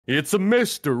It's a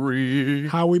mystery.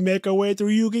 How we make our way through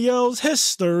Yu-Gi-Oh's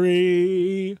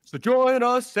history. So join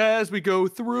us as we go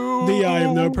through the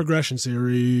IMNerd progression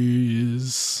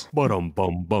series.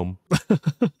 Bum.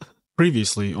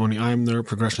 Previously on the IMNerd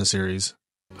progression series,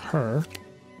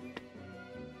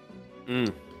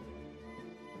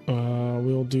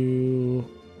 we'll do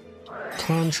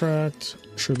contract,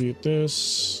 tribute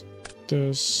this,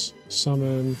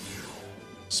 summon,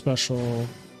 special,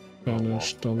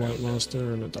 banish the light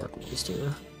monster and the dark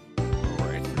monster.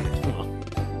 Right.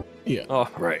 Yeah. Oh,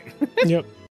 right. Yep.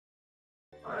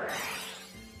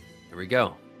 Here we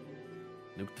go.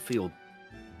 Nuke the field.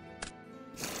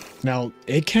 Now,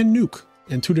 it can nuke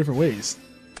in two different ways.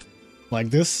 Like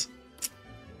this.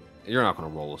 You're not gonna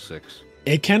roll a 6.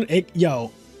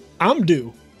 I'm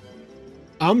due.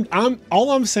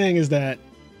 All I'm saying is that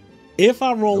if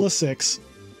I roll a 6,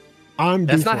 I'm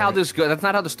due. That's not how this goes. That's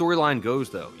not how the storyline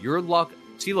goes, though. Your luck.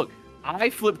 See, look,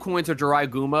 I flip coins with Jirai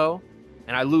Gumo,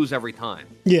 and I lose every time.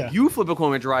 Yeah. You flip a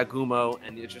coin with Jirai Gumo,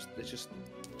 and it's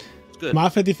good. My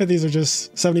 50-50s are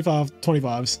just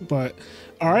 75-25s, but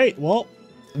all right. Well,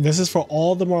 this is for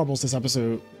all the marbles this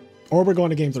episode, or we're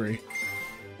going to game 3.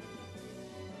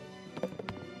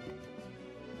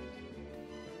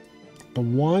 The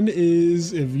 1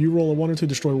 is if you roll a 1 or 2,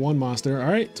 destroy 1 monster.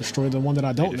 All right, destroy the one that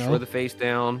I don't know. Destroy the face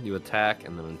down, you attack,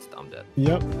 and then I'm dead.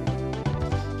 Yep.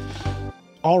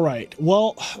 All right.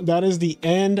 Well, that is the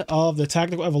end of the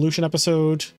Tactical Evolution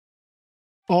episode.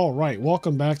 All right,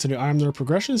 welcome back to the IMNerd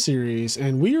progression series,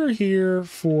 and we are here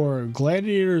for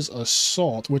Gladiator's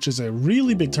Assault, which is a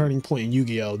really big turning point in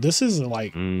Yu-Gi-Oh! This is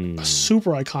like a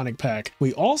super iconic pack.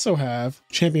 We also have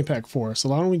Champion Pack 4, so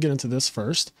why don't we get into this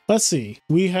first? Let's see.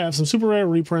 We have some super rare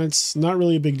reprints, not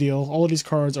really a big deal. All of these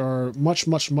cards are much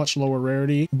lower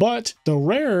rarity, but the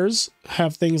rares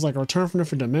have things like Return from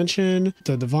Different Dimension,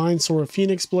 the Divine Sword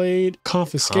Phoenix Blade,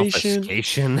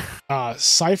 Confiscation.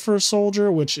 Cypher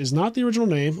Soldier, which is not the original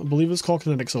name. I believe it's called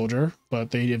Kinetic Soldier,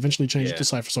 but they eventually changed it to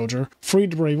Cypher Soldier.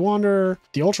 Freed the Brave Wanderer.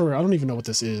 The ultra rare, I don't even know what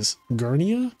this is.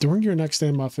 Gurnia? During your next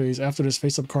standby phase, after this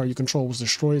face-up card you control was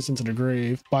destroyed into the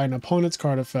grave by an opponent's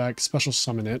card effect, special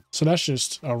summon it. So that's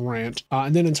just a rant.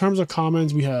 And then in terms of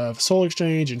commons, we have Soul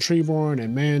Exchange and Treeborn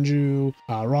and Manju,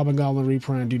 Robin Goblin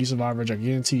reprint, Duty Survivor,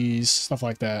 Gigantes, stuff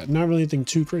like that. Not really anything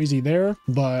too crazy there,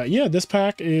 but yeah, this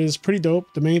pack is pretty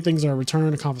dope. The main things are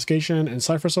Return, Confiscation, and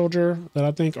Cypher Soldier that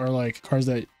I think are like cards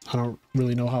that I don't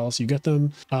really know how else you get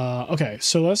them. Okay,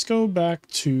 so let's go back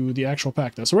to the actual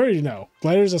pack though. So we already know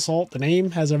Gladiator's Assault, the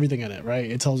name has everything in it, right?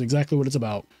 It tells you exactly what it's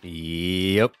about.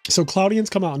 Yep. So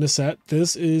Cloudians come out in this set.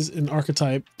 This is an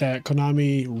archetype that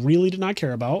Konami really did not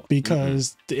care about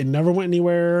because it never went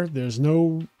anywhere. There's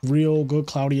no real good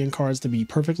Cloudian cards, to be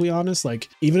perfectly honest. Like,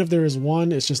 even if there is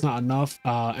one, it's just not enough.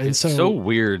 And it's so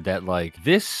weird that like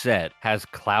this set has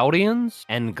Cloudians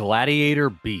and Gladiator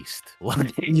Beast.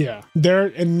 Yeah,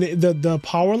 and the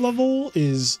power level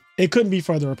is, it couldn't be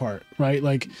further apart, right?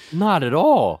 Like, not at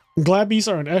all. Glad Beasts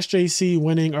are an SJC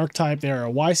winning archetype. They're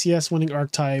a YCS winning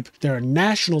archetype. They're a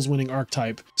Nationals winning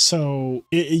archetype. So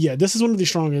yeah, this is one of the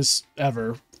strongest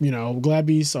ever. You know, Glad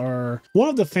Beasts are one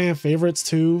of the fan favorites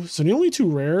too. So the only two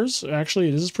rares,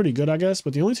 actually, this is pretty good, I guess,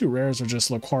 but the only two rares are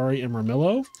just Laquari and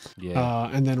Marmillo. Yeah.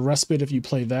 And then Respite if you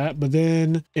play that. But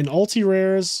then in ulti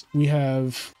rares, we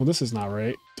have, well, this is not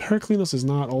right. Heraclinos is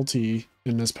not ulti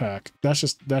in this pack. That's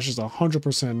just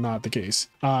 100% not the case.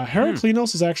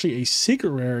 Heraclinos is actually a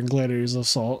secret rare in Gladiator's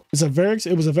Assault. It was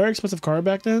a very expensive card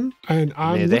back then, and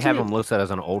they have him listed as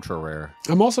an ultra rare.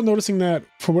 I'm also noticing that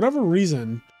for whatever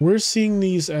reason we're seeing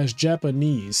these as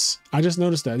Japanese. I just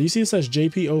noticed that. You see this as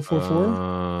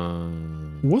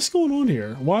JP044? What's going on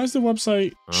here? Why is the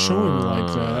website showing me like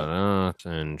that? That's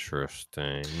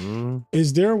interesting.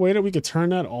 Is there a way that we could turn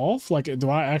that off? Like, do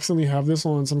I accidentally have this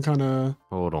on some kind of...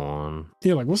 Hold on.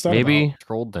 Yeah, like, what's that Maybe about?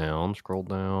 Scroll down.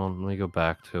 Let me go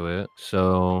back to it.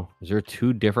 So, is there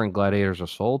 2 different Gladiators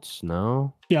Assaults?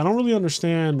 No? Yeah, I don't really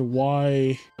understand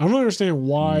why.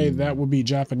 That would be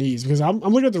Japanese, because I'm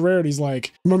looking at the rarities.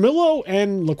 Like Marmillo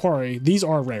and Laquari, these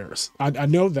are rares. I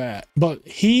know that, but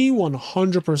he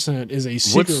 100% is a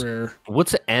secret rare.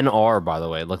 What's NR, by the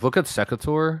way? Like, look at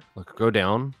Secator. Like, go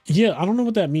down. Yeah, I don't know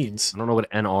what that means. I don't know what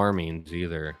NR means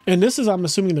either. And this is, I'm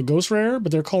assuming, the ghost rare,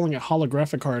 but they're calling it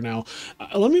holographic card now.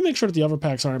 Let me make sure that the other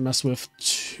packs aren't messed with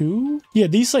too. Yeah,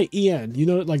 these say EN. You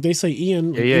know, like they say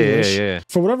EN. Yeah.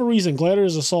 For whatever reason,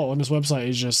 Gladiators Assault on this website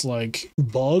is just like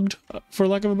bugged, for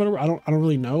lack of a better word. I don't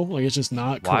really know. Like, it's just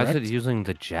not correct. Why is it using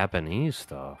the Japanese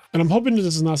stuff? And I'm hoping that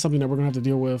this is not something that we're gonna have to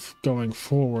deal with going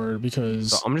forward,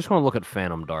 because So I'm just gonna look at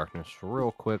Phantom Darkness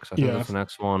real quick. So I think that's the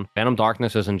next one. Phantom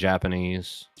Darkness is in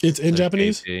Japanese. It's in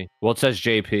Japanese. JP. Well, it says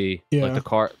JP. Yeah. Like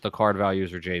the card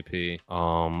values are JP.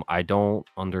 I don't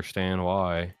understand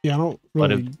why. Yeah, I don't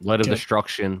really. Light of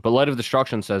Destruction, but Light of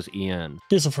Destruction says EN.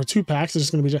 Yeah, so for 2 packs, it's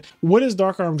just gonna be. What is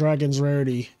Dark Arm Dragon's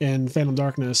rarity in Phantom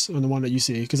Darkness and the one that you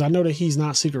see? Because I know that he's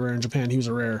not secret rare in Japan. He was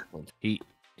a rare.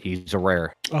 He's a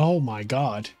rare. Oh my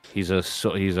god. He's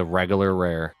a regular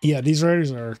rare. Yeah, these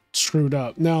rarities are screwed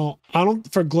up. Now,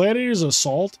 for Gladiator's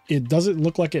Assault, it doesn't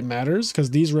look like it matters because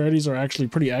these rarities are actually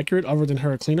pretty accurate other than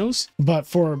Heraclinos. But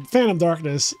for Phantom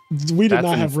Darkness, we did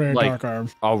not have rare Dark Arm.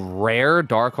 A rare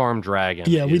Dark Arm Dragon.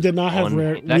 Yeah, we did not have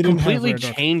rare. That completely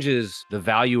changes the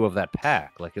value of that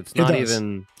pack. Like, it's not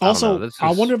even. Also,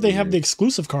 I wonder if they have the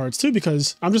exclusive cards too,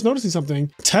 because I'm just noticing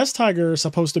something. Test Tiger is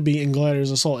supposed to be in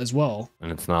Gladiator's Assault as well.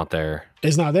 And it's not there.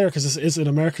 It's not there because it's an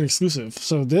American exclusive.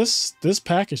 So this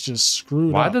pack is just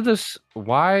screwed up.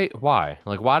 Why?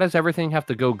 Like, why does everything have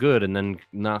to go good and then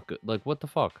not good? Like, what the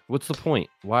fuck? What's the point?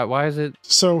 Why is it?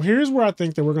 So here's where I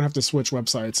think that we're gonna have to switch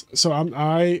websites. So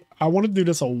I wanted to do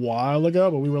this a while ago,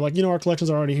 but we were like, our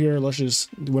collections are already here. Let's just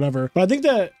whatever. But I think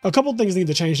that a couple things need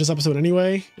to change this episode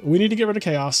anyway. We need to get rid of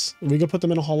Chaos. We could put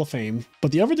them in a Hall of Fame.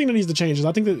 But the other thing that needs to change is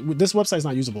I think that this website is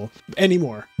not usable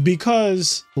anymore,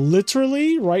 because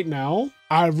literally right now,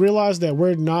 I realized that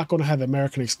we're not going to have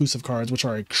American exclusive cards, which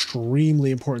are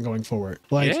extremely important going forward.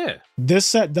 Like, this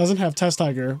set doesn't have Test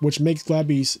Tiger, which makes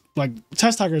Glad-Beast, like,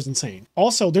 Test Tiger is insane.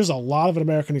 Also, there's a lot of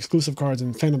American exclusive cards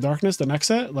in Phantom Darkness, the next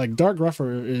set. Like, Dark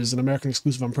Gruffer is an American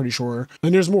exclusive, I'm pretty sure.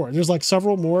 And there's more. There's, like,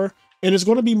 several more. And it's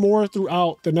going to be more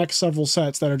throughout the next several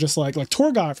sets that are just like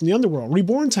Tour Guide from the Underworld,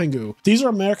 Reborn Tengu. These are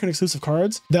American exclusive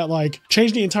cards that like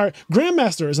change the entire.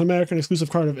 Grandmaster is an American exclusive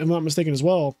card, if I'm not mistaken, as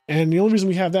well. And the only reason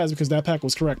we have that is because that pack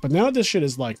was correct. But now this shit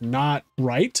is like not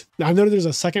right. I know there's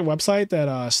a second website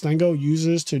that Stengo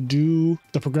uses to do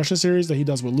the progression series that he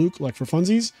does with Luke, like for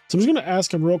funsies. So I'm just going to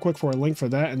ask him real quick for a link for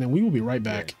that, and then we will be right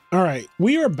back. All right,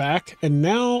 we are back. And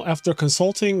now after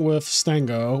consulting with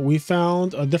Stengo, we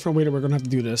found a different way that we're going to have to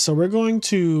do this. So we're going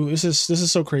to, this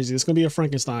is so crazy. It's going to be a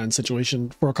Frankenstein situation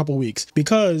for a couple weeks,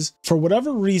 because for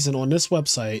whatever reason on this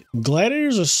website,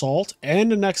 Gladiator's Assault and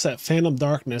the next set, Phantom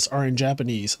Darkness, are in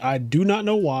Japanese. I do not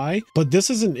know why, but this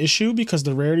is an issue because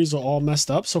the rarities are all messed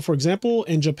up. So for example,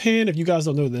 in Japan, if you guys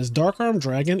don't know this, Dark Arm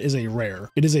Dragon is a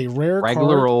rare. It is a rare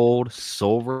regular card. Old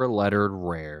silver lettered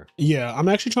rare. Yeah, I'm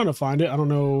actually trying to find it. I don't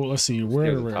know. Let's see,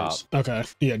 where are the rares? Okay,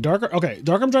 yeah, Dark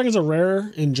Arm Dragon is a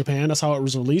rare in Japan. That's how it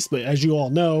was released. But as you all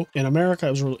know, in America,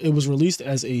 it was released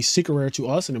as a secret rare to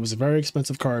us, and it was a very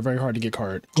expensive card, very hard to get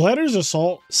card. Gladiator's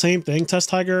Assault, same thing. Test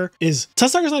Tiger's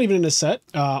not even in this set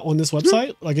on this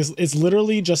website. Like it's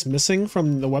literally just missing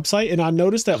from the website. And I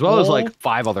noticed that as well as like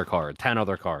 10 other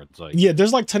cards. Like, yeah,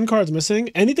 there's like 10 cards missing.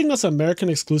 Anything that's American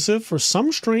exclusive, for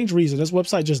some strange reason, this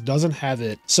website just doesn't have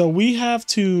it. So we're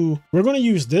going to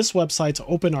use this website to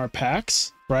open our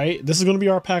packs. Right? This is going to be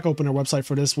our pack opener website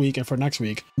for this week and for next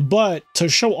week. But to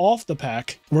show off the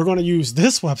pack, we're going to use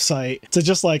this website to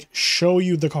just like show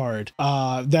you the card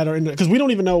that are in, because we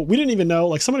didn't even know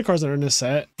like some of the cards that are in this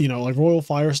set, like Royal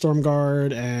Firestorm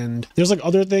Guard, and there's like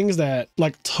other things that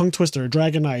like Tongue Twister,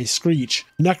 Dragon Ice, Screech,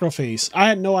 Necroface. I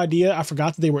had no idea. I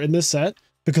forgot that they were in this set,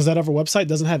 because that other website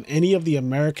doesn't have any of the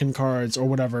American cards or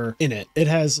whatever in it. It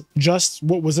has just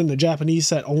what was in the Japanese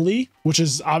set only, which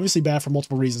is obviously bad for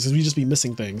multiple reasons, because we just be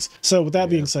missing things. So with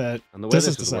that being said, and the way this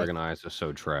is organized is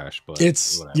so trash, but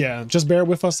it's whatever. Yeah, just bear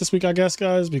with us this week, I guess,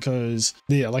 guys, because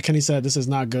like Kenny said, this is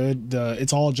not good.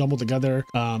 It's all jumbled together.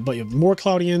 But you have more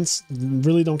Claudians,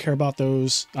 really don't care about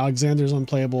those. Alexander's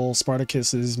unplayable.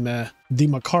 Spartacus is meh. The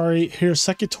Makari, here's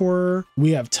Secutor.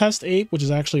 We have Test Ape, which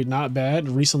is actually not bad.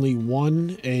 Recently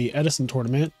won a Edison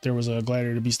tournament. There was a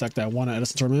Gladiator beast deck that won an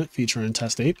Edison tournament featuring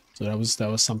Test Ape. So that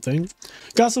was something.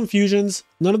 Got some fusions.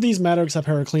 None of these matter except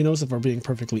Heraclinos, if we're being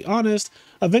perfectly honest.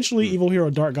 Eventually, Evil Hero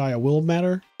Dark Gaia will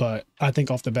matter, but I think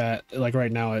off the bat, like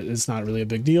right now, it's not really a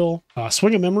big deal.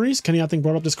 Swing of Memories. Kenny, I think,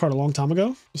 brought up this card a long time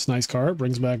ago. It's a nice card.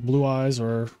 Brings back Blue Eyes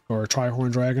or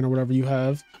Trihorn Dragon or whatever you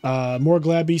have. More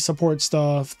Glad-Beast support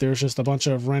stuff. There's just a bunch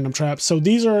of random traps. So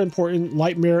these are important.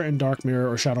 Light Mirror and Dark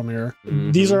Mirror or Shadow Mirror.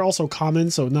 These are also common,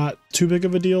 so not too big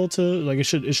of a deal to like. It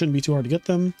shouldn't be too hard to get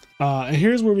them. And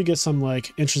here's where we get some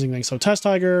like interesting things. So Test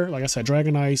Tiger, like I said,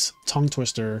 Dragon Ice, Tongue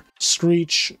Twister,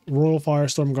 Screech, Royal Firestorm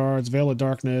Firestorm Guards, Veil of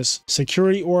Darkness,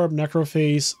 Security Orb,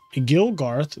 Necroface,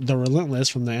 Gilgarth, the Relentless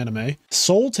from the anime,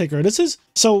 Soul Taker.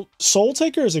 Soul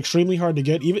Taker is extremely hard to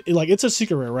get. Even like it's a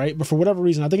secret rare, right? But for whatever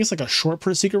reason, I think it's like a short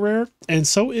print secret rare, and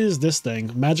so is this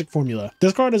thing, Magic Formula.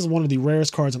 This card is one of the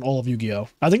rarest cards in all of Yu-Gi-Oh.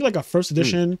 I think like our first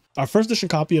edition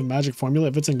copy of Magic Formula,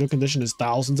 if it's in good condition, is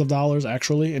thousands of dollars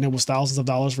actually, and it was thousands of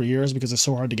dollars for years because it's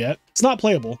so hard to get. It's not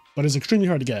playable, but it's extremely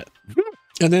hard to get.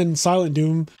 And then Silent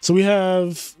Doom. So we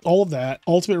have all of that.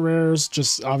 Ultimate rares,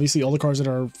 just obviously all the cards that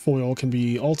are foil can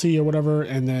be ulti or whatever.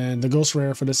 And then the ghost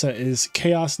rare for this set is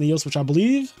Chaos Neos, which I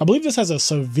believe this has a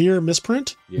severe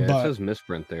misprint. Yeah, it says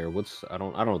misprint there. I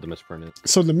don't know what the misprint is.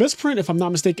 So the misprint, if I'm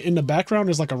not mistaken, in the background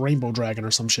is like a rainbow dragon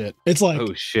or some shit. It's like,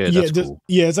 oh shit, that's cool.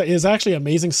 Yeah, it's actually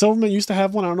amazing. Silverman used to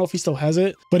have one. I don't know if he still has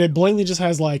it, but it blatantly just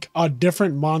has like a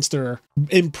different monster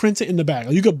imprinted in the back.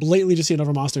 You could blatantly just see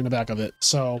another monster in the back of it.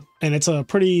 So, and it's a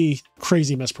pretty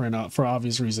crazy misprint for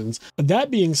obvious reasons.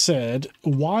 That being said,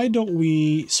 why don't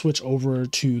we switch over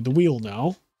to the wheel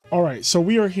now? All right, so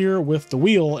we are here with the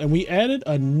wheel, and we added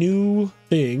a new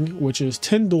thing, which is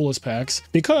 10 Duelist packs,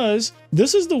 because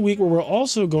this is the week where we're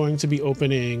also going to be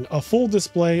opening a full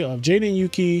display of Jaden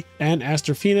Yuki and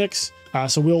Aster Phoenix.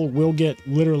 So we'll get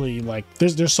literally like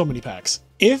there's so many packs.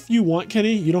 If you want,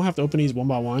 Kenny, you don't have to open these one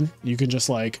by one. You can just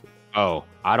like. Oh,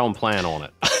 I don't plan on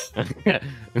it.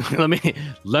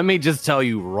 let me just tell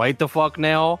you right the fuck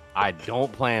now. I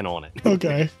don't plan on it.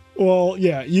 Okay. Well,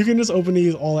 yeah, you can just open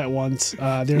these all at once.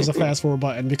 There's a fast forward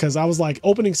button because I was like,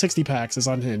 opening 60 packs is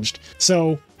unhinged.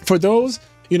 So for those,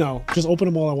 you know, just open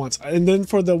them all at once. And then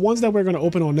for the ones that we're going to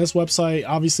open on this website,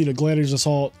 obviously the Gladiators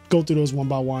Assault, go through those one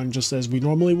by one just as we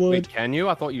normally would. Wait, can you?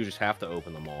 I thought you just have to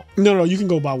open them all. No, you can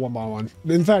go by one.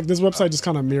 In fact, this website just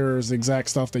kind of mirrors the exact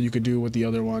stuff that you could do with the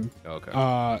other one.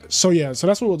 Okay. So yeah, so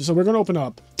that's what we'll do. So we're going to open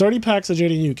up 30 packs of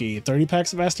Jaden Yuki, 30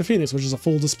 packs of Aster Phoenix, which is a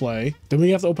full display. Then we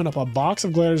have to open up a box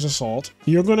of Gladiators Assault.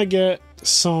 You're going to get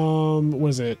some, what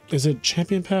is it? Is it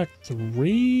Champion Pack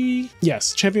 3?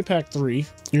 Yes, Champion Pack 3.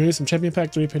 You're getting some Champion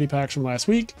Pack 3 pity packs from last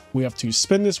week. We have to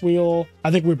spin this wheel.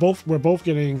 I think we're both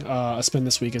getting a spin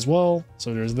this week as well.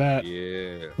 So there's that.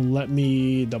 Yeah. Let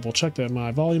me double check that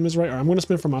my volume is right. All right, I'm going to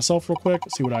spin for myself real quick,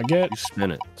 see what I get. You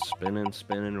spin it.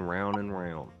 Spinning, round and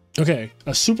round. Okay,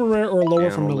 a super rare or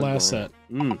lower from the last set.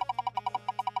 Who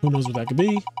knows what that could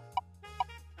be?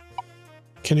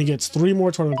 Kenny gets 3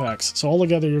 more tournament packs. So all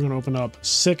together, you're going to open up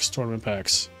 6 tournament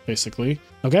packs, basically.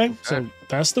 Okay, so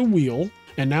that's the wheel.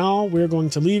 And now we're going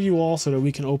to leave you all so that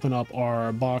we can open up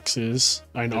our boxes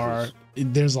and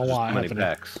there's a lot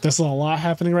happening. There's a lot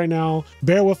happening right now.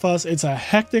 Bear with us. It's a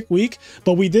hectic week,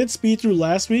 but we did speed through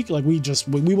last week. Like we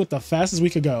went the fastest we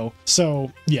could go.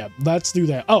 So yeah, let's do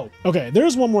that. Oh, okay.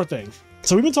 There's one more thing.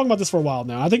 So we've been talking about this for a while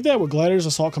now. I think that with Gladiators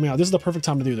Assault coming out, this is the perfect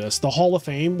time to do this. The Hall of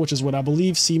Fame, which is what I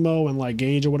believe Simo and like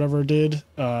Gage or whatever did.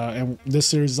 And this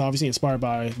series is obviously inspired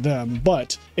by them.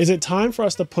 But is it time for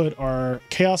us to put our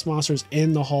Chaos Monsters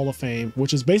in the Hall of Fame,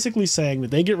 which is basically saying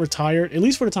that they get retired, at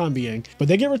least for the time being, but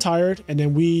they get retired and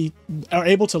then we are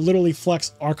able to literally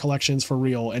flex our collections for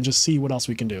real and just see what else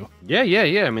we can do. Yeah.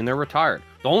 I mean, they're retired.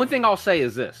 The only thing I'll say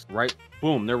is this, right?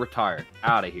 Boom, they're retired.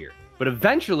 Out of here. But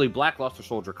eventually, Black Luster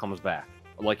Soldier comes back.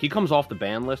 Like, he comes off the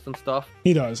ban list and stuff.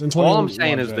 He does. All I'm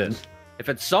saying is this. If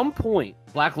at some point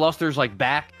Black Luster's like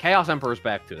back, Chaos Emperor's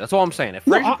back too. That's all I'm saying. If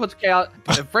Frazier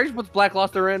puts Black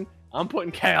Luster in, I'm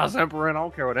putting Chaos Emperor in. I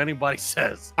don't care what anybody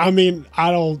says. I mean,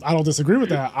 I don't disagree with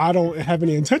that. I don't have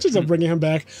any intentions of bringing him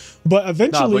back, but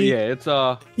eventually,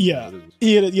 So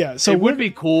it would be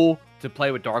cool to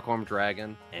play with Dark Arm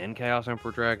Dragon and Chaos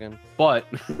Emperor Dragon, but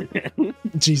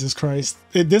Jesus Christ,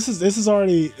 this is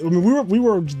already. I mean, we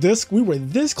were this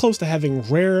close to having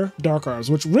rare Dark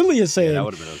Arms, which really is saying that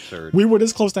would have been absurd. We were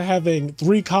this close to having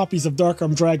 3 copies of Dark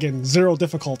Arm Dragon, 0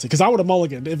 difficulty, because I would have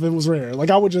mulliganed if it was rare. Like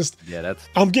I would just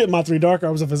I'm getting my 3 Dark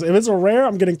Arms if it's a rare.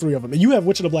 I'm getting 3 of them. And you have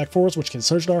Witch of the Black Forest, which can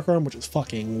search Dark Arm, which is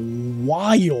fucking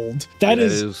wild. That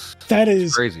is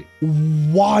crazy,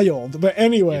 wild. But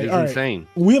anyway, all right, insane.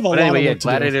 We have a lot. Anyway,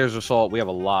 Gladiators Assault. We have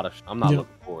a lot of. I'm not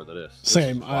looking forward to this.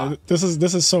 Same. This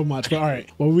is so much. But all right.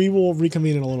 Well, we will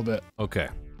reconvene in a little bit. Okay.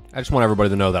 I just want everybody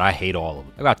to know that I hate all of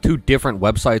them. I got 2 different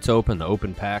websites open to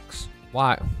open packs.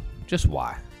 Why? Just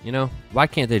why? You know, why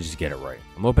can't they just get it right?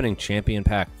 I'm opening Champion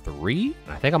Pack 3.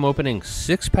 And I think I'm opening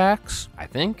 6 packs. I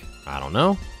don't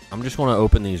know. I'm just want to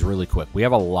open these really quick. We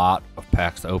have a lot of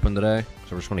packs to open today,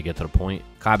 so we're just going to get to the point.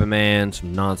 Kaiba Man,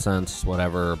 some nonsense,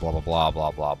 whatever, blah, blah, blah,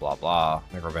 blah, blah, blah, blah.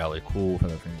 Mega Valley, cool.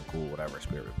 Feather Finger, cool, whatever.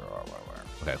 Spirit, blah, blah, blah.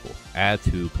 Okay, cool. Add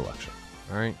to collection.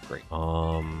 All right, great.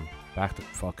 Back to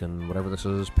fucking whatever this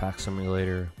is. Pack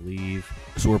simulator. Leave.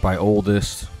 Sort by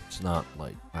oldest. It's not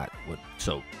like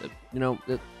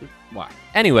why?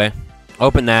 Anyway,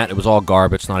 open that. It was all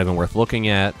garbage. Not even worth looking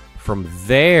at. From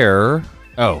there,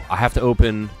 oh, I have to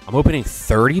open. I'm opening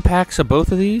 30 packs of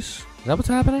both of these. Is that what's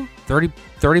happening?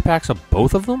 30 packs of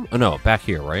both of them? Oh no, back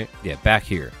here, right? Yeah, back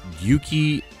here.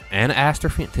 Yuki and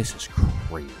Asterfield. This is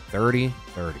crazy. 30.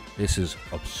 This is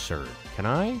absurd. Can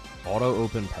I auto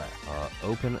open pack?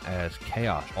 Open as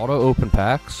chaos. Auto open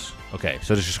packs. Okay,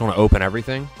 so it's just going to open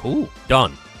everything. Cool.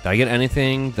 Done. Did I get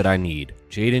anything that I need?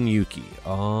 Jade and Yuki.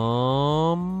 I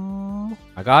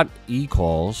got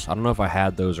E-calls. I don't know if I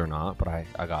had those or not, but I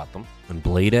got them. And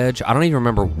Blade Edge. I don't even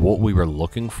remember what we were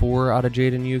looking for out of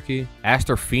Jade and Yuki.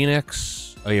 Aster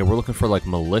Phoenix. Oh yeah, we're looking for like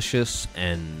Malicious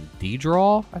and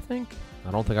D-Draw, I think.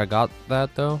 I don't think I got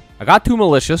that though. I got 2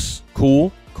 Malicious.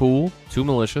 Cool. 2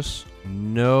 Malicious.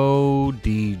 No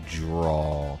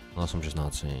D-Draw. Unless I'm just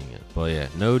not seeing it. But yeah,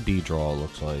 no D-Draw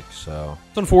looks like. So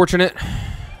it's unfortunate.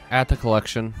 At the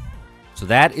collection. So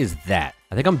that is that.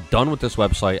 I think I'm done with this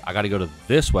website. I got to go to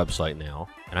this website now.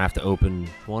 And I have to open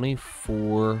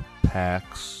 24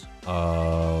 packs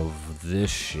of this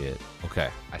shit. Okay.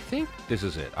 I think this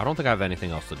is it. I don't think I have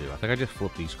anything else to do. I think I just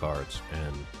flip these cards.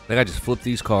 And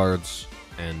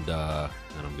I'm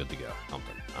good to go.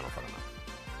 Something. I don't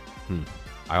fucking know.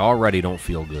 I already don't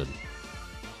feel good.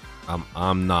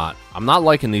 I'm not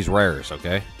liking these rares,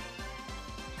 okay?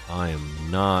 I'm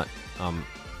not gonna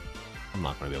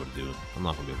be able to do it. I'm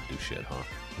not gonna be able to do shit, huh?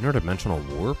 Interdimensional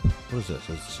warp? What is this?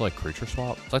 Is this like creature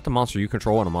swap? It's like the monster you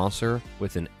control and a monster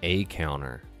with an A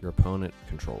counter. Your opponent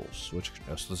controls. Switch.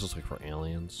 Oh, so this is like for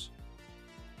aliens.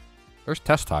 There's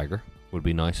Test Tiger. Would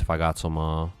be nice if I got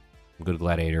some good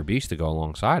Gladiator beast to go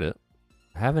alongside it.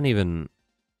 I haven't even.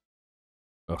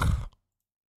 Ugh.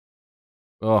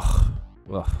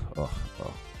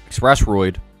 Express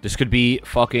Roid. This could be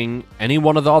fucking any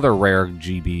one of the other rare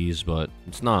GBs, but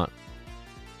it's not.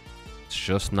 It's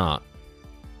just not.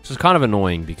 This is kind of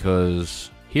annoying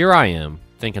because here I am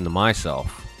thinking to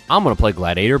myself, I'm going to play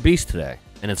Gladiator Beast today.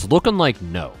 And it's looking like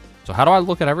no. So how do I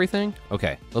look at everything?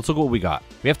 Okay, let's look at what we got.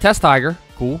 We have Test Tiger.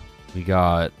 Cool. We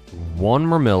got 1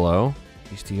 Murmillo.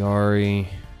 Bestiari.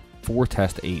 4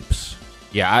 Test Apes.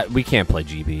 Yeah, we can't play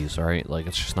GBs, all right? Like,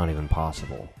 it's just not even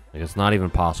possible. Like, it's not even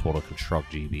possible to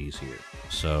construct GBs here.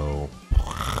 So,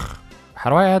 how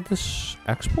do I add this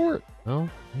export? No,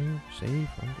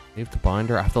 save to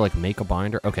binder. I have to like make a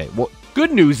binder. Okay, well,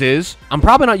 good news is I'm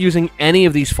probably not using any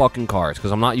of these fucking cards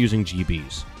because I'm not using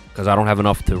GBs because I don't have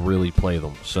enough to really play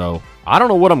them. So I don't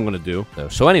know what I'm gonna do.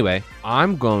 So anyway,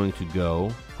 I'm going to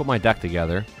go put my deck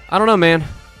together. I don't know, man.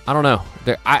 I don't know.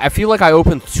 I feel like I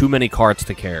opened too many cards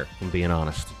to care, if I'm being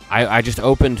honest. I just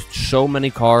opened so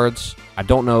many cards. I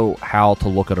don't know how to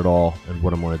look at it all and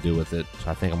what I'm going to do with it.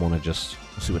 So I think I'm going to just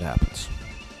see what happens.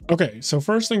 Okay, so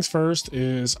first things first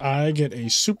is I get a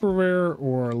super rare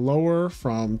or lower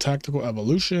from Tactical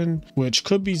Evolution, which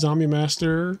could be Zombie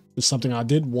Master. It's something I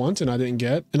did want and I didn't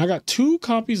get. And I got 2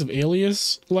 copies of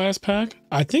Alias last pack.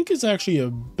 I think it's actually a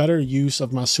better use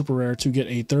of my super rare to get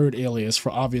a 3rd Alias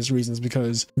for obvious reasons,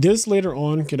 because this later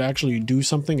on could actually do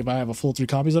something if I have a full 3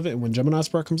 copies of it. And when Gemini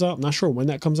Spark comes out, I'm not sure when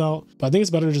that comes out, but I think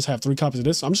it's better to just have 3 copies of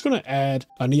this. So I'm just going to add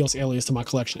a Neos Alias to my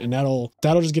collection, and that'll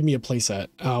just give me a playset.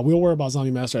 We'll worry about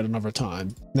Zombie Master at another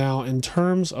time. Now, in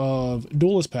terms of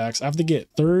Duelist packs, I have to get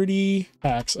 30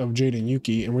 packs of Jade and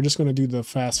Yuki, and we're just going to do the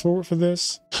fast forward for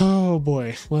this. Oh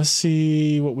boy, let's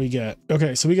see what we get.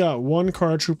 Okay, so we got 1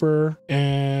 Card Trooper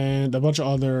and a bunch of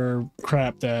other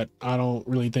crap that I don't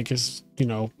really think is, you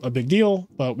know, a big deal,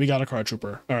 but we got a Card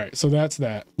Trooper. All right, so that's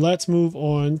that. Let's move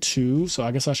on to, so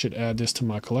I guess I should add this to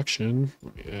my collection.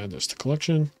 Let me add this to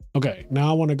collection. Okay, now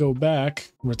I want to go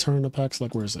back, return the pack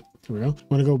select. Where is it? Here we go. I'm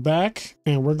going to go back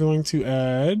and we're going to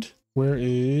add, where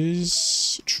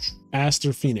is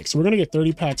Aster Phoenix? So we're going to get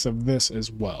 30 packs of this as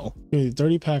well.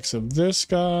 30 packs of this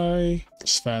guy.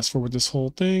 Just fast forward this whole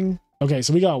thing. Okay,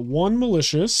 so we got 1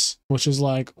 Malicious, which is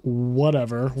like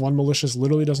whatever. 1 Malicious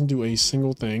literally doesn't do a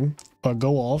single thing, but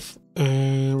go off.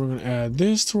 And we're going to add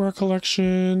this to our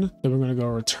collection. Then we're going to go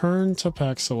return to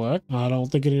pack select. I don't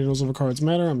think any of those other cards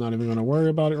matter. I'm not even going to worry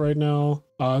about it right now.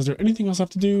 Is there anything else I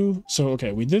have to do? So,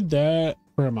 okay, we did that.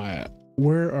 Where am I at?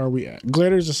 Where are we at?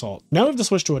 Gladiators Assault. Now we have to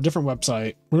switch to a different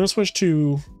website. We're going to switch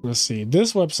to, let's see,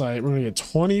 this website. We're going to get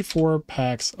 24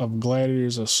 packs of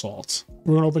Gladiators Assault.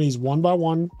 We're going to open these one by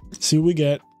one, see what we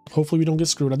get. Hopefully we don't get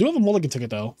screwed. I do have a mulligan ticket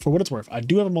though, for what it's worth. I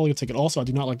do have a mulligan ticket. Also, I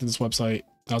do not like this website.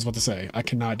 I was about to say, I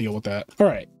cannot deal with that. All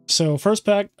right, so first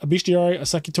pack, a Bestiari, a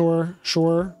Secutor,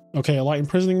 sure. Okay, a Light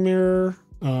Imprisoning Mirror,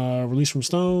 release from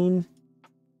Stone.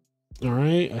 All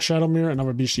right, a Shadow Mirror,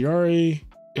 another bestiary,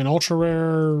 an ultra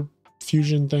rare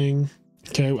fusion thing.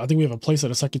 Okay, I think we have a place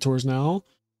at Executors now.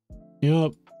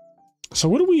 Yep. So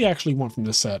what do we actually want from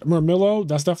this set? Murmillo,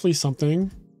 that's definitely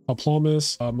something. A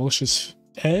Plumbus, Malicious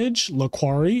Edge,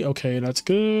 Laquari. Okay, that's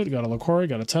good. Got a Laquari,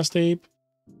 got a Test Ape.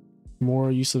 More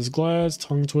useless glads,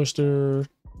 Tongue Twister,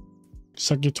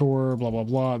 Executor, blah, blah,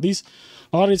 blah.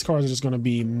 A lot of these cards are just going to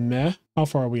be meh. How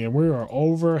far are we in? We are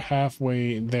over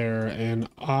halfway there, and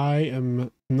I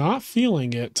am not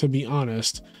feeling it, to be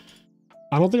honest.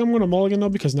 I don't think I'm going to mulligan, though,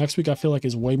 because next week I feel like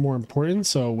is way more important.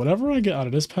 So whatever I get out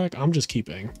of this pack, I'm just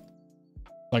keeping.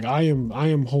 Like, I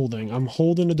am holding. I'm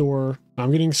holding the door.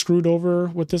 I'm getting screwed over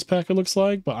with this pack, it looks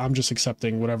like, but I'm just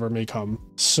accepting whatever may come.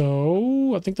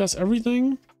 So I think that's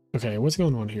everything. Okay, what's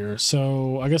going on here?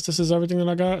 So I guess this is everything that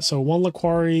I got. So 1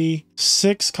 Laquari,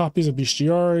 6 copies of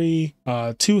Bestiary,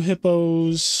 2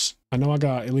 Hippos. I know I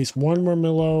got at least 1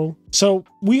 Murmillo. So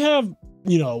we have,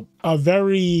 you know, a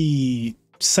very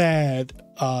sad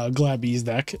Glad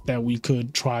deck that we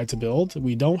could try to build.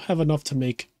 We don't have enough to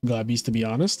make Glad, to be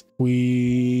honest.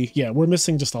 We're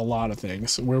missing just a lot of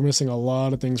things. We're missing a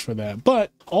lot of things for that,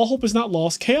 but all hope is not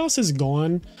lost. Chaos is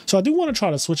gone. So I do want to try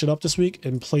to switch it up this week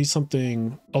and play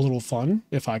something a little fun,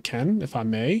 if I can, if I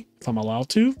may, if I'm allowed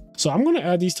to. So I'm going to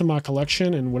add these to my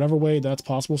collection in whatever way that's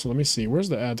possible. So let me see, where's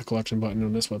the add to collection button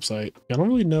on this website? I don't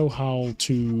really know how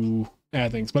to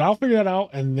add things, but I'll figure that out,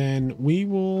 and then we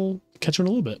will catch you in a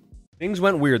little bit. Things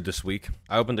went weird this week.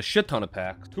 I opened a shit ton of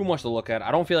packs. Too much to look at. I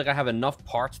don't feel like I have enough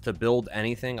parts to build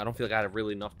anything. I don't feel like I have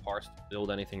really enough parts to build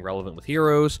anything relevant with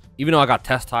heroes. Even though I got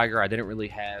Test Tiger, I didn't really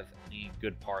have any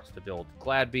good parts to build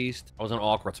Glad Beast. I was in an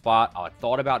awkward spot. I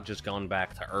thought about just going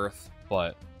back to Earth,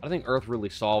 but I don't think Earth really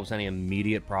solves any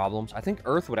immediate problems. I think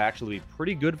Earth would actually be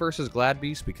pretty good versus Glad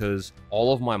Beast because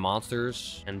all of my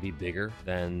monsters can be bigger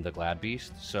than the Glad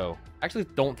Beast. So I actually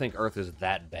don't think Earth is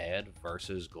that bad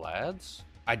versus Glads.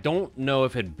 I don't know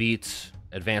if it beats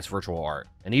Advanced Virtual Art.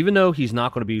 And even though he's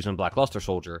not going to be using Black Luster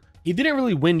Soldier, he didn't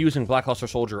really win using Black Luster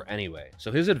Soldier anyway.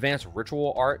 So his Advanced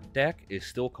Ritual Art deck is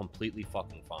still completely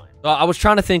fucking fine. I was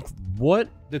trying to think what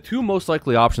the two most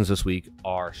likely options this week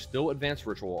are: still Advanced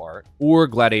Ritual Art or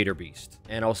Gladiator Beast.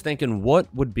 And I was thinking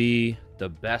what would be the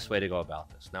best way to go about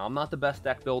this. Now, I'm not the best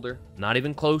deck builder, not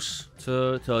even close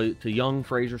to young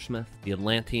Frazier Smith, the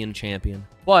Atlantean champion.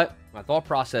 But my thought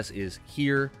process is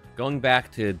here. Going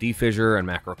back to Defissure and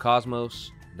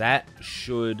Macrocosmos, that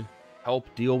should help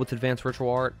deal with Advanced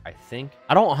Virtual Art, I think.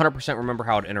 I don't 100% remember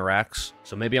how it interacts,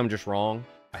 so maybe I'm just wrong.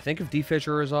 I think if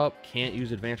Defissure is up, can't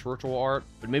use Advanced Virtual Art,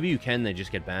 but maybe you can, they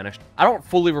just get banished. I don't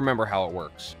fully remember how it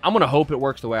works. I'm going to hope it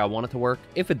works the way I want it to work.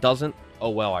 If it doesn't, oh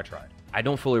well, I tried. I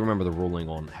don't fully remember the ruling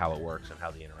on how it works and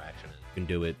how the interaction is. You can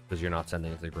do it because you're not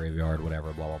sending it to the graveyard,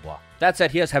 whatever, blah, blah, blah. That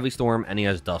said, he has Heavy Storm and he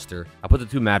has Duster. I put the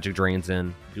 2 Magic Drains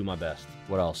in, do my best.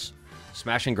 What else?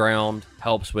 Smashing Ground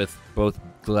helps with both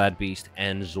Glad Beast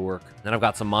and Zork. Then I've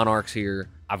got some Monarchs here.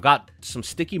 I've got some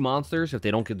sticky monsters if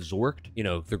they don't get Zorked. You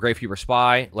know, the Gravekeeper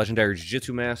Spy, Legendary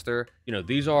Jiu-Jitsu Master. You know,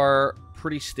 these are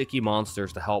pretty sticky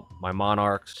monsters to help my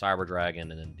Monarchs, Cyber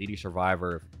Dragon, and then DD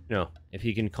Survivor. You know, if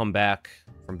he can come back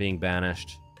from being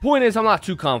banished. Point is, I'm not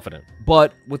too confident,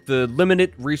 but with the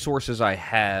limited resources I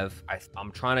have,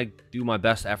 I'm trying to do my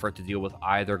best effort to deal with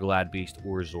either Glad Beast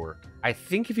or Zork. I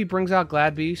think if he brings out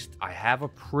Glad Beast, I have a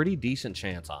pretty decent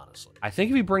chance, honestly. I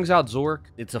think if he brings out Zork,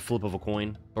 it's a flip of a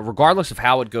coin. But regardless of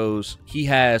how it goes, he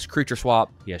has Creature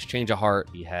Swap, he has Change of Heart,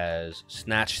 he has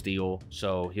Snatch Steal,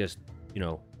 so he has, you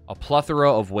know, a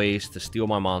plethora of ways to steal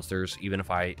my monsters, even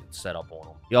if I set up on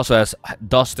them. He also has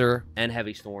Duster and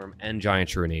Heavy Storm and Giant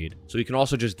Serenade, so he can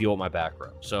also just deal with my back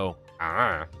row. So,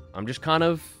 I'm just kind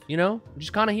of, you know, I'm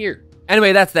just kind of here.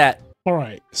 Anyway, that's that. All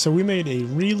right, so we made a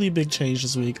really big change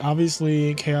this week.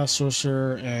 Obviously, Chaos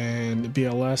Sorcerer and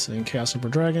BLS and Chaos Super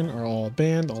Dragon are all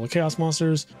banned, all the Chaos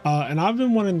monsters. And I've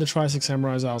been wanting to try 6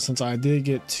 Samurais out since I did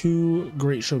get 2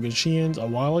 Great Shogun Shiins a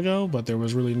while ago, but there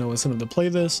was really no incentive to play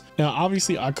this. Now,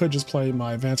 obviously, I could just play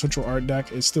my Advanced Ritual Art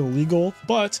deck. It's still legal,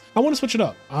 but I want to switch it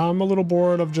up. I'm a little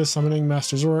bored of just summoning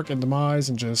Master Zork and Demise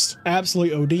and just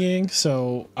absolutely ODing,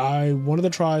 so I wanted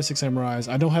to try 6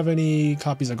 Samurais. I don't have any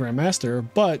copies of Grandmaster,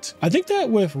 but I think that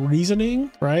with Reasoning,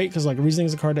 right? Because like Reasoning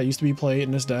is a card that used to be played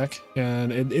in this deck,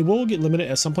 and it will get limited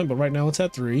at some point, but right now it's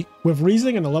at 3. With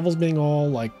Reasoning and the levels being all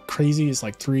like crazy, it's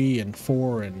like 3 and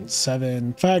 4 and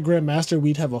 7. If I had Grandmaster,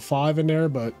 we'd have a 5 in there,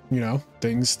 but you know,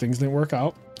 things didn't work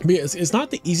out. But yeah, it's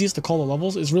not the easiest to call the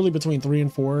levels. It's really between 3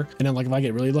 and 4, and then like if I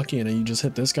get really lucky and then you just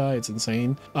hit this guy, it's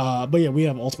insane. But yeah, we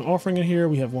have Ultimate Offering in here.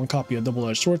 We have 1 copy of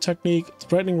Double-Edged Sword Technique,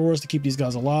 Threatening Roars to keep these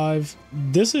guys alive.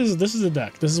 This is a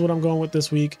deck. This is what I'm going with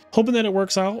this week. Hopefully hoping that it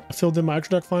works out. I filled in my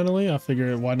extra deck finally. I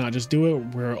figured why not just do it.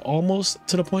 We're almost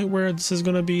to the point where this is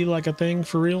going to be like a thing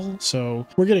for real. So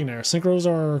we're getting there. Synchros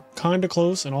are kind of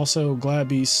close, and also Glad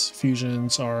Beast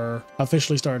fusions are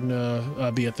officially starting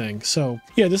to be a thing. So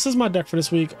yeah, this is my deck for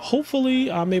this week.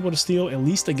 Hopefully I'm able to steal at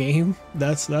least a game.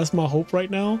 That's my hope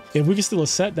right now. If we can steal a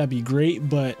set, that'd be great.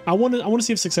 But I want to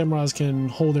see if Six Samurais can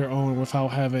hold their own without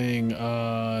having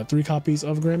 3 copies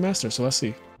of Grandmaster. So let's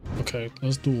see. Okay,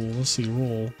 let's duel. Let's see.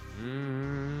 Roll.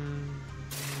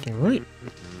 All right.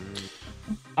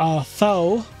 A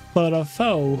foe, but a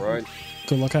foe. Right.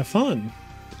 Good luck. Have fun.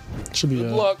 Should be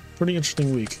a pretty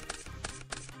interesting week.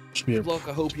 Should be Good luck.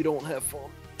 I hope you don't have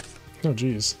fun. Oh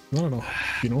geez, I don't know.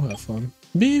 You don't have fun.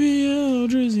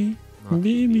 BBL Drizzy.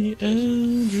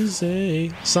 BBL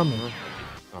Drizzy. Summon.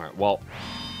 All right. Well,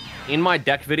 in my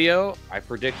deck video, I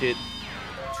predicted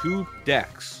 2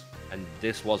 decks, and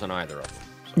this wasn't either of them.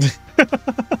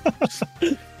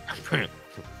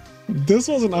 This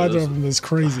wasn't either of them. That's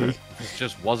crazy. It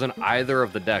just wasn't either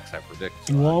of the decks I predicted.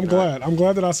 So Well, I'm glad. I'm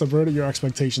glad that I subverted your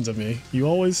expectations of me. You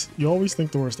always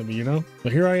think the worst of me, you know?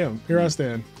 But here I am. Here I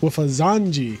stand with a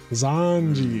Zanji.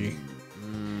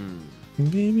 BBL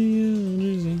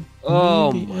Drizzy.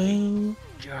 Oh my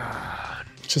god.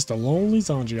 Just a lonely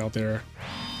Zanji out there.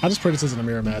 I just pray this isn't a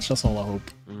mirror match. That's all I hope.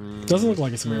 Doesn't look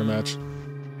like it's a mirror match.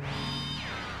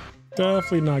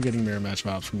 Definitely not getting mirror match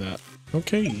vibes from that.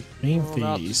 Okay, main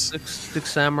phase.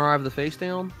 Six Samurai of the Face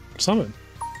Down. Summon.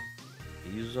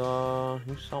 He's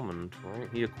summoned, right?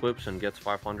 He equips and gets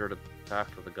 500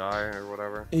 attack to the guy or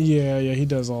whatever. Yeah, he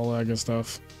does all that good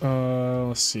stuff.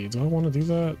 Let's see. Do I want to do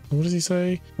that? What does he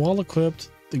say? While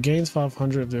equipped, the gains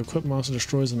 500 if the equipped monster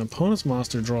destroys an opponent's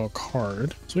monster, draw a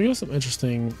card. So we got some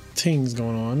interesting things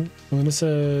going on. And it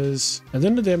says, and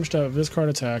then the damage type of this card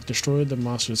attack destroyed the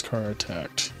monster's card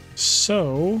attacked.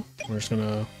 So we're just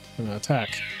gonna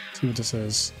attack. See what this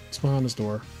says. It's behind this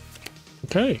door.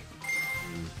 Okay.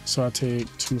 So I take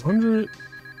 200.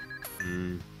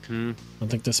 I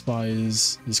think this spy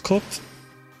is cooked.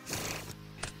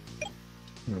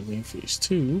 I'm gonna leave phase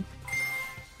 2.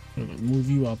 I'm gonna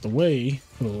move you out the way.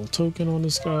 Put a little token on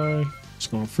this guy.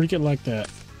 Just gonna freak it like that.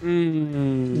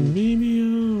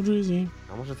 BBL Drizzy.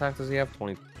 How much attack does he have?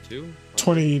 22?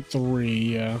 23,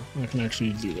 yeah. I can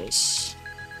actually do this.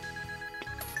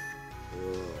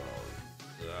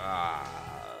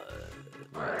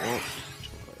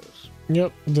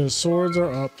 Yep, the swords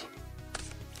are up.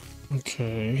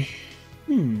 Okay.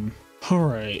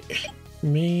 Alright.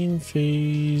 Main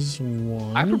phase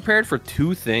 1. I prepared for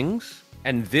 2 things,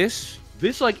 and this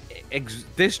just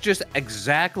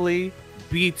exactly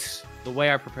beats the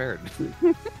way I prepared.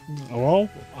 Well,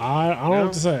 I don't know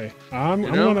what to say. I'm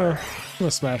gonna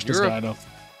smash this guy though.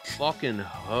 Fucking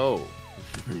hoe.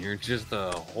 You're just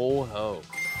a whole hoe.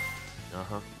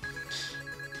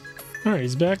 Alright,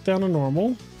 he's back down to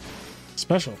normal.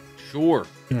 Special. Sure.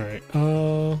 Alright,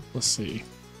 let's see.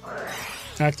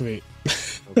 Activate.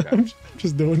 Okay. I'm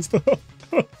just doing stuff.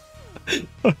 I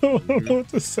don't know what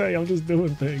to say. I'm just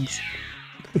doing things.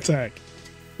 Attack.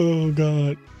 Oh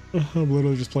god. I'm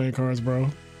literally just playing cards, bro.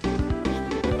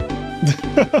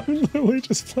 I'm literally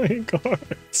just playing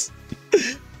cards.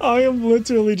 I am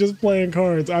literally just playing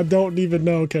cards. I don't even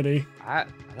know, Kenny.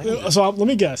 So let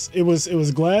me guess. It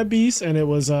was Glad Beast, and it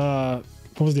was what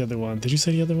was the other one? Did you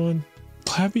say the other one?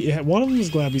 Glad Beast. Yeah, one of them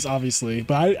was Glad Beast, obviously,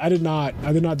 but I did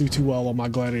not do too well on my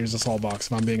Gladiators Assault box,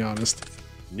 if I'm being honest.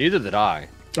 Neither did I.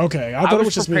 Okay, I thought it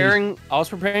was just me. I was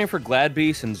preparing for Glad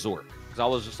Beast and Zork because I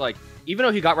was just like, even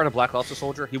though he got rid of Black Luster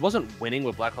Soldier, he wasn't winning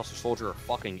with Black Luster Soldier or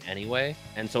fucking anyway,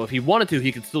 and so if he wanted to,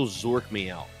 he could still Zork me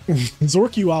out.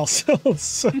 Zork you out sounds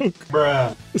so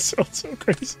bruh. It sounds so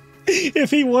crazy. If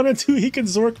he wanted to, he could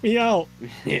Zork me out.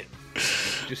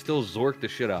 Just still Zork the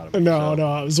shit out of him. No,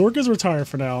 Zork is retired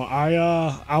for now.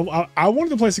 I wanted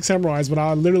to play Six Samurais, but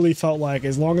I literally felt like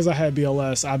as long as I had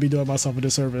BLS, I'd be doing myself a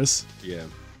disservice. Yeah.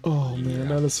 Oh man,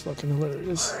 that is fucking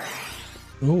hilarious.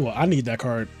 Oh, I need that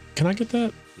card. Can I get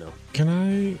that? No. Can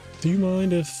I? Do you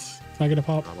mind if I get a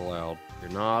pop? Not allowed.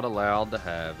 You're not allowed to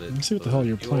have it. Let's see what the hell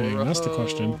you're playing. That's the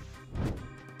question.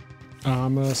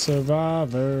 I'm a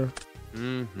survivor.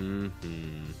 Man,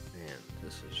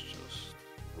 this is just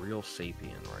real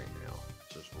sapien right now.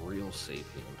 Just real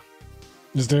sapien.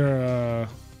 Is there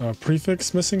a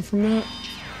prefix missing from that?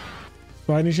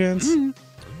 By any chance? You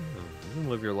can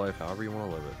live your life however you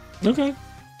want to live it. Okay.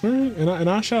 All right. And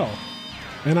I shall.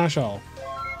 And I shall.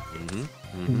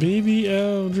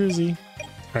 BBL Drizzy.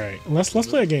 All right. Let's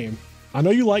play a game. I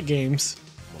know you like games.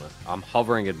 I'm gonna I'm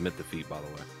hovering admit defeat, by the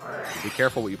way. Be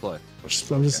careful what you play.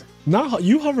 I'm just not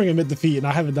you hovering admit defeat, and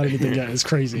I haven't done anything yet. It's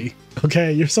crazy.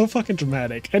 Okay, you're so fucking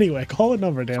dramatic. Anyway, call a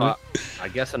number, damn it. I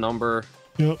guess a number.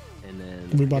 Yep. And then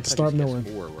we about to start milling.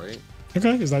 4, right?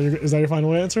 Okay, is that your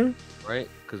final answer? Right,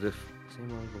 because if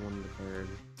same as the one declared.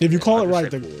 If you call it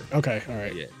right, then 4. okay, all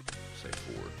right. Yeah, say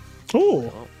 4.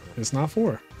 Oh, it's not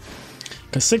 4.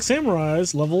 Because 6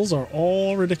 samurais levels are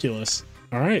all ridiculous.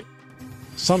 All right,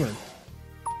 summon.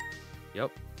 Yep.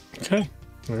 Okay.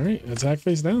 All right. Attack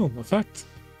face down. Effect.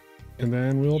 And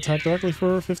then we'll attack directly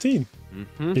for 15.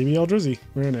 BBL Drizzy.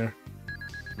 We're in there.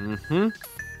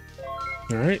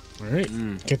 All right. All right.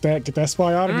 Get that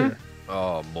spy out of here.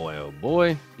 Oh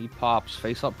boy. He pops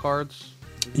face-up cards.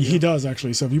 He does,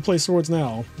 actually. So if you play swords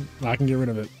now, I can get rid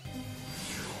of it.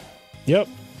 Yep.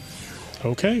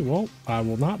 Okay. Well, I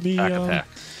will not be... Attack.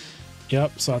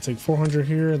 Yep. So I'll take 400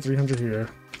 here and 300 here.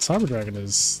 Cyber Dragon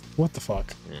is... What the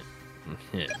fuck?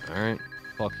 Yeah. All right.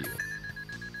 Fuck you.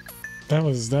 That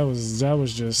was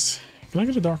just... Can I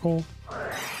get a Dark Hole?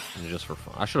 Just for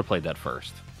fun. I should have played that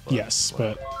first. Yes,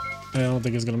 but I don't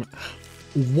think it's gonna...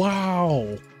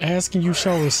 Wow. Asking you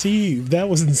shall receive. That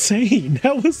was insane.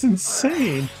 That was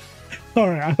insane. All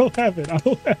right. I don't have it. I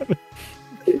don't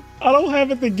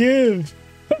have it to give.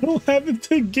 I don't have it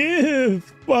to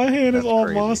give. My hand is all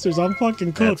crazy. Monsters. I'm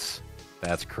fucking cooked.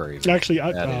 That's crazy. Actually,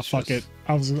 fuck it.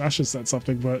 I should have said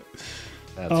something, but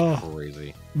that's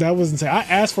crazy. That was insane. I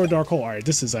asked for a Dark Hole. All right,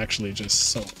 this is actually just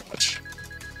so much.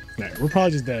 All right, we're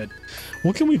probably just dead.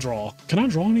 What can we draw? Can I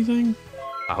draw anything?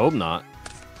 I hope not.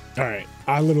 All right,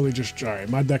 I literally just... All right,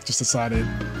 my deck just decided.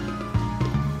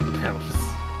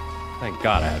 Thank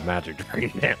God I had Magic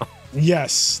Drain now.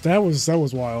 Yes, that was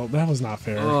wild. That was not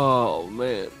fair. Oh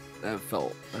man, that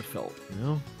felt. You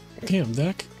know. Damn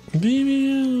deck.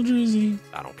 Baby Drizzy.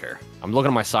 I don't care. I'm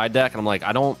looking at my side deck and I'm like,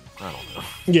 I don't know.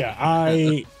 Yeah,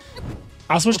 I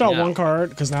switched out one card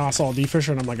because now I saw D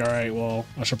Fisher and I'm like, all right, well,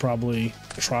 I should probably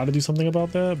try to do something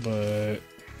about that, but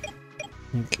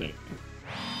okay.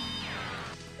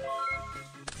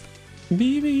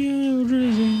 Baby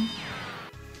Drizzy.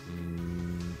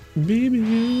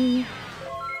 Baby.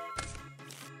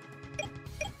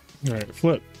 All right,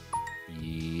 flip.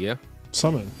 Yeah.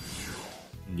 Summon.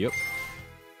 Yep.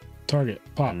 Target.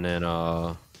 Pop. And then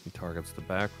he targets the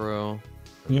back row.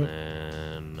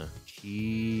 And then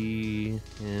him.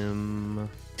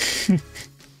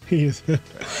 He is.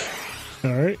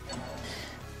 All right.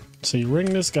 So you ring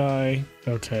this guy.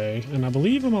 Okay. And I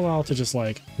believe I'm allowed to just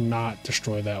like not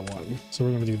destroy that one. So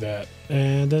we're gonna do that.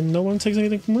 And then no one takes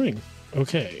anything from ring.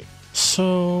 Okay.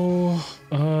 So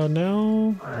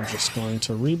now we're just going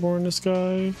to reborn this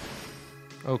guy.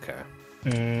 Okay.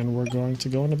 And we're going to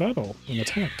go into battle and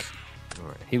attack. All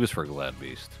right. He was for Glad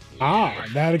Beast.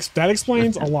 That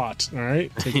explains a lot. All right.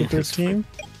 Take the 13.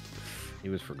 He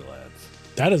was for Glads.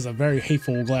 That is a very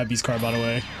hateful Glad Beast card, by the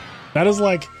way. That is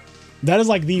like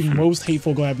the most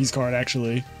hateful Glad Beast card,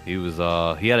 actually. He was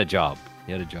he had a job.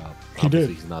 He did.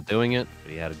 Obviously, he's not doing it,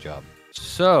 but he had a job.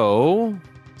 So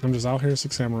I'm just out here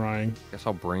 6 samuraiing. Guess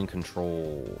I'll brain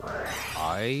control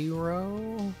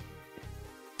Iroh.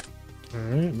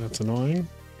 Alright, that's annoying.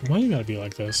 Why you gotta be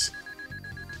like this?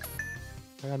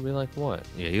 I gotta be like what?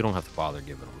 Yeah, you don't have to bother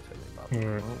giving them to me, Bob.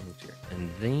 Right.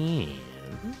 And then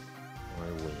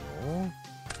I will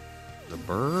the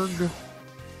Berg.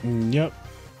 Yep.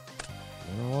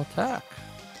 And I'll attack.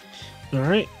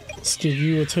 Alright. Let's give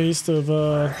you a taste of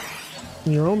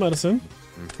your own medicine.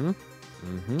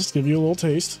 Just give you a little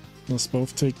taste. Let's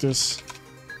both take this.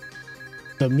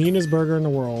 The meanest burger in the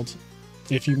world,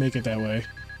 if you make it that way.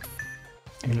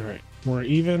 Alright. We're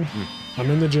even. I'm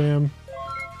in the jam.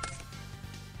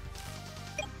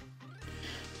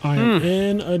 I am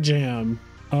in a jam.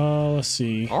 Let's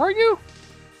see. Are you?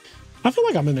 I feel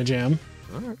like I'm in a jam.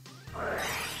 Alright.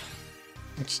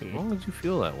 Let's see. Why would you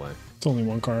feel that way? It's only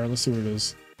one card. Let's see what it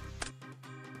is.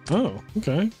 Oh,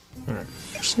 okay. Alright.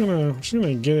 I'm just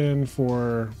gonna get in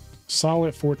for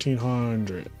solid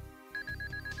 1400.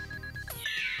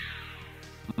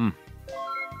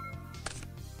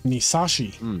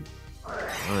 Nisashi.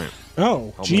 Alright.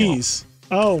 Oh, jeez.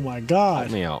 Oh my god.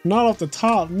 Help me out. Not off the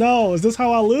top. No, is this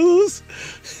how I lose?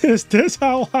 Is this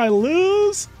how I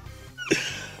lose? I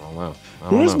don't know.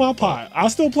 Where's my pot? I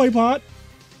still play pot.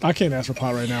 I can't ask for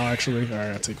pot right now, actually.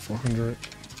 Alright, I'll take 400.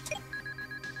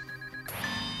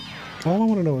 All I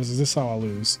want to know is this how I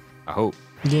lose? I hope.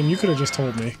 Game, you could have just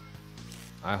told me.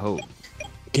 I hope.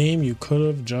 Game, you could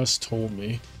have just told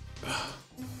me.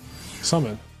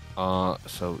 Summon.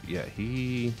 So yeah,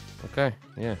 he. Okay,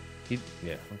 yeah, he.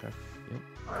 Yeah, okay. Yep.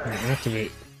 Right,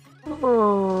 activate.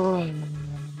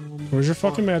 Where's your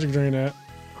fucking magic drain at?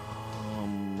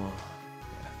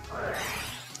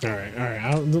 All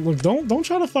right. Look, don't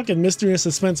try to fucking mystery and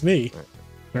suspense me.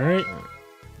 All right. Okay.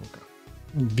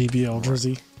 BBL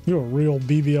Drizzy. You're a real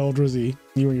BBL Drizzy.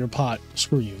 You and your pot.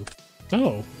 Screw you.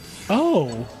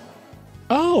 Oh.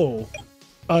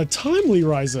 A timely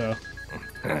riser.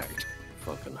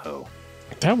 Fucking hoe.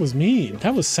 That was mean.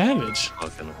 That was savage.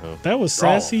 Fucking hoe. That was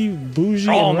sassy, bougie,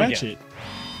 and ratchet.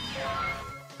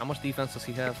 How much defense does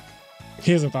he have?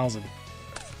 He has 1,000.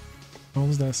 How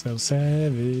was that so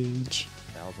savage?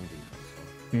 1,000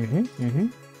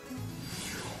 defense.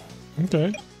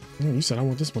 Okay. Oh, you said I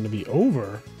want this one to be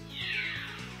over.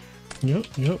 Yep.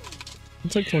 I'll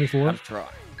take 24. Gotta try.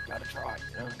 Gotta try.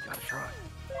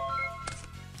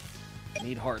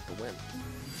 Need heart to win.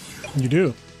 You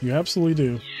do. You absolutely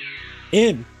do.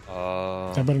 In.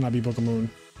 That better not be Book of Moon.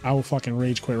 I will fucking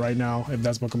rage quit right now if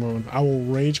that's Book of Moon. I will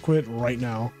rage quit right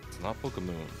now. It's not Book of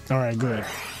Moon. All right, good.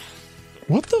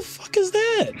 What the fuck is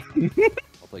that?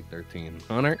 I'll take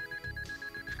 1,300.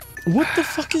 What the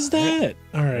fuck is that?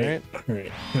 All right.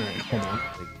 Hold on.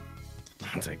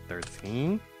 I'll take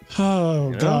 13.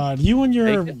 Oh God, you and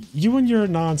your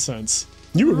nonsense.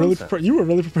 You were really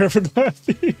prepared for that.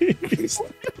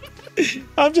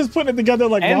 I'm just putting it together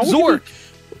like. And Zork.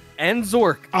 And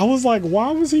Zork. I was like,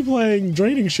 why was he playing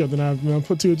draining shield? And I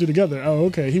put 2 and 2 together. Oh,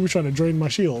 okay. He was trying to drain my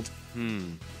shield.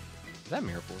 Is that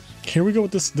Mirror Force? Here we go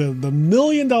with this. The $1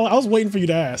 million. I was waiting for you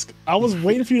to ask. I was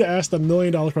waiting for you to ask the $1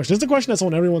 million question. This is the question that's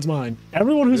on everyone's mind.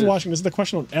 Everyone who's watching, this is the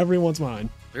question on everyone's mind.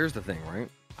 Here's the thing, right?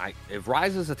 If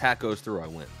Rise's attack goes through, I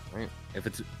win, right? If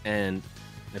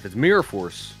it's Mirror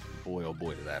Force, boy oh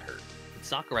boy, did that hurt.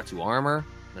 It's Sakuretsu armor,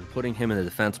 then putting him in the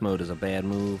defense mode is a bad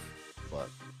move, but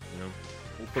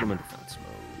we'll put him in defense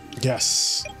mode.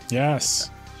 Yes.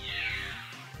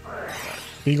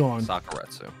 Be gone.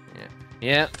 Sakuretsu.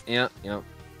 Yeah.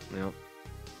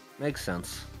 Makes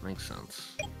sense.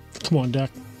 Come on, deck.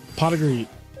 Pot of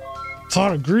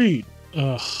greed.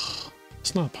 Ugh.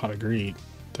 It's not pot of greed.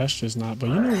 That's just not. But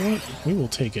you know what? We will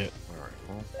take it. All right.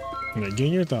 Well, I'm gonna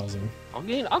gain your 1,000. I'll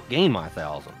gain my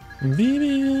 1,000.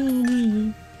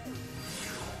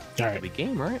 All right. We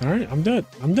game, right? All right. I'm dead.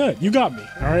 You got me.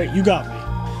 All right.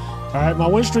 All right. My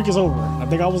win streak is over. I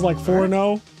think I was like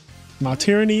 4-0.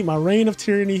 My reign of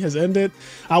tyranny has ended.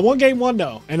 I won game 1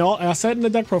 though, and I said in the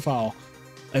deck profile,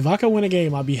 if I could win a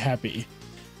game, I'd be happy.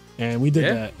 And we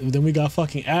did that. And then we got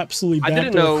fucking absolutely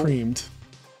backdoor creamed.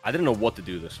 I didn't know what to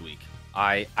do this week.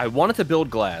 I wanted to build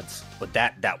Glads, but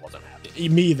that wasn't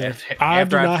happening. Me either. I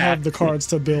do not have the cards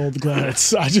to build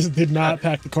Glads. I just did not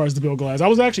pack the cards to build Glads. I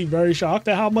was actually very shocked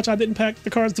at how much I didn't pack the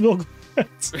cards to build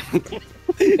Glads.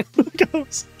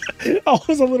 I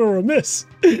was a little remiss.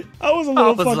 I was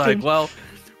like, well,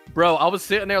 bro, I was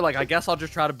sitting there like, I guess I'll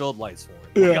just try to build lights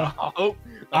for him.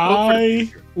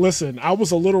 Yeah. Listen, I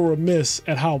was a little remiss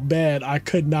at how bad I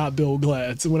could not build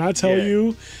Glads. When I tell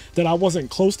you that I wasn't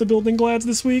close to building Glads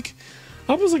this week,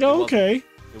 I was like, oh, okay. It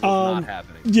was not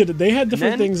happening. Yeah, they had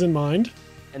different things in mind.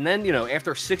 And then,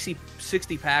 after 60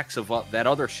 packs of that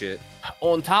other shit,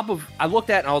 on top of, I looked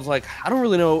at it and I was like, I don't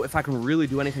really know if I can really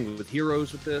do anything with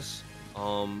heroes with this.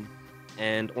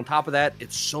 And on top of that,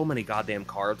 it's so many goddamn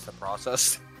cards to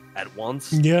process at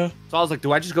once. Yeah. So I was like,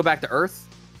 do I just go back to Earth?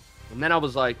 And then I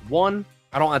was like, 1,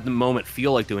 I don't at the moment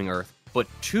feel like doing Earth. But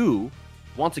 2,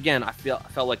 once again, I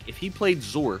felt like if he played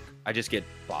Zork, I just get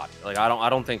bodied. Like I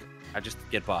don't think I just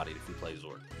get bodied if he plays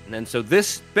Zork. And then so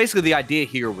this basically the idea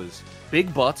here was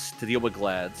big butts to deal with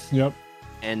Glads. Yep.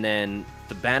 And then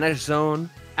the banish zone.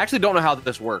 I actually don't know how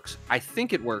this works. I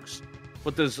think it works.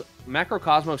 But does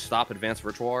Macrocosmos stop advanced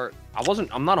virtual art?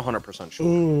 I'm not 100% sure.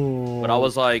 Ooh, but I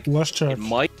was like, let's check. It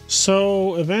might.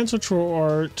 So advanced virtual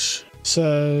art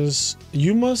says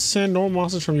you must send normal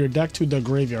monsters from your deck to the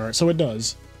graveyard. So it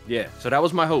does. Yeah. So that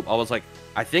was my hope. I was like,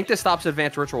 I think this stops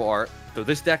advanced ritual art. So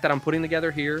this deck that I'm putting together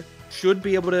here should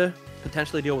be able to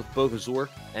potentially deal with both Zork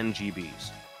and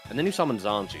GBs. And then you summon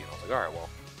Zanji, and I was like, all right, well,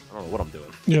 I don't know what I'm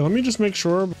doing. Yeah, let me just make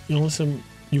sure. You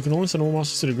can only send normal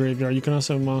monsters to the graveyard. You cannot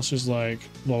send monsters like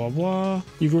blah blah blah.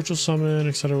 You virtual summon,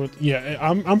 etc. Yeah,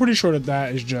 I'm pretty sure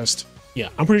that is just. Yeah,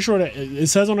 I'm pretty sure that it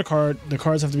says on the card the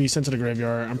cards have to be sent to the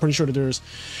graveyard. I'm pretty sure that there's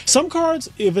some cards,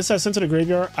 if it says sent to the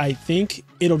graveyard, I think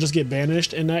it'll just get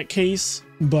banished in that case.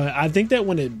 But I think that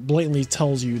when it blatantly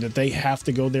tells you that they have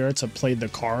to go there to play the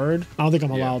card, I don't think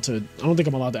I'm allowed to. I don't think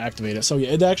I'm allowed to activate it. So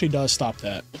yeah, it actually does stop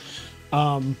that.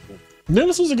 Then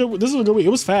this was a good week. It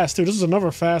was fast too. This was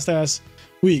another fast ass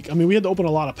week. I mean, we had to open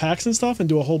a lot of packs and stuff and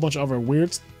do a whole bunch of other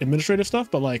weird administrative stuff.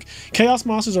 But like Chaos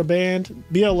monsters are banned,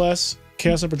 BLS,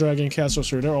 Chaos Emperor Dragon, Chaos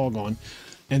Sorcerer, they're all gone.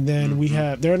 And then we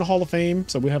have, they're in the Hall of Fame,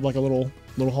 so we have like a little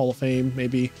Hall of Fame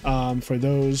maybe for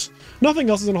those. Nothing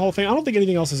else is in the Hall of Fame. I don't think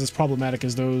anything else is as problematic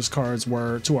as those cards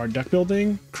were to our deck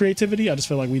building creativity. I just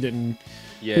feel like we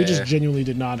just genuinely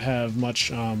did not have much,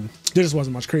 there just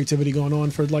wasn't much creativity going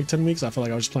on for like 10 weeks. I feel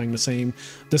like I was just playing the same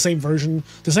version,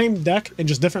 the same deck, and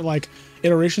just different like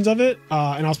iterations of it.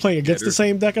 And I was playing against the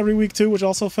same deck every week too, which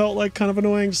also felt like kind of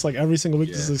annoying. Just like every single week,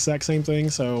 it's the exact same thing.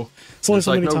 So it's only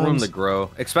so many times. There's no room to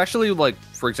grow, especially like,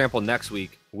 for example, next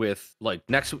week with like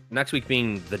next week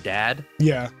being the dad.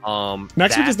 Yeah.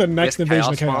 Next week is the next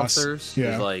Invasion of Chaos. Monsters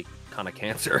is like kind of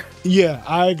cancer. Yeah,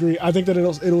 I agree. I think that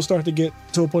it'll start to get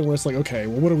to a point where it's like, okay,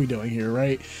 well, what are we doing here,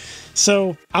 right?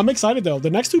 So I'm excited though. The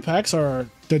next two packs are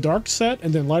the Dark set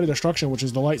and then Light of Destruction, which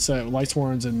is the Light set,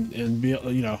 Lightsworns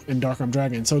and Dark Arm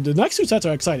Dragon. So the next two sets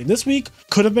are exciting. This week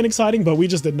could have been exciting, but we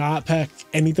just did not pack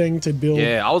anything to build.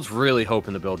 Yeah, I was really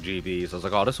hoping to build GBs. I was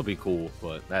like, oh, this will be cool,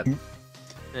 but that.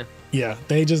 Yeah,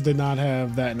 they just did not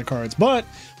have that in the cards. But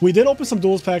we did open some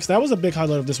duels packs. That was a big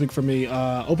highlight of this week for me.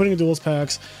 Opening the duels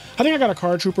packs. I think I got a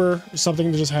card trooper,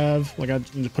 something to just have. Like I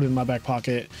just put it in my back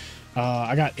pocket.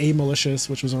 I got a malicious,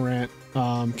 which was a rant.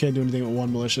 Can't do anything with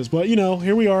one malicious. But,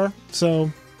 here we are.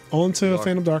 So, on to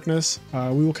Phantom Darkness.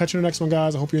 We will catch you in the next one,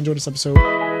 guys. I hope you enjoyed this episode.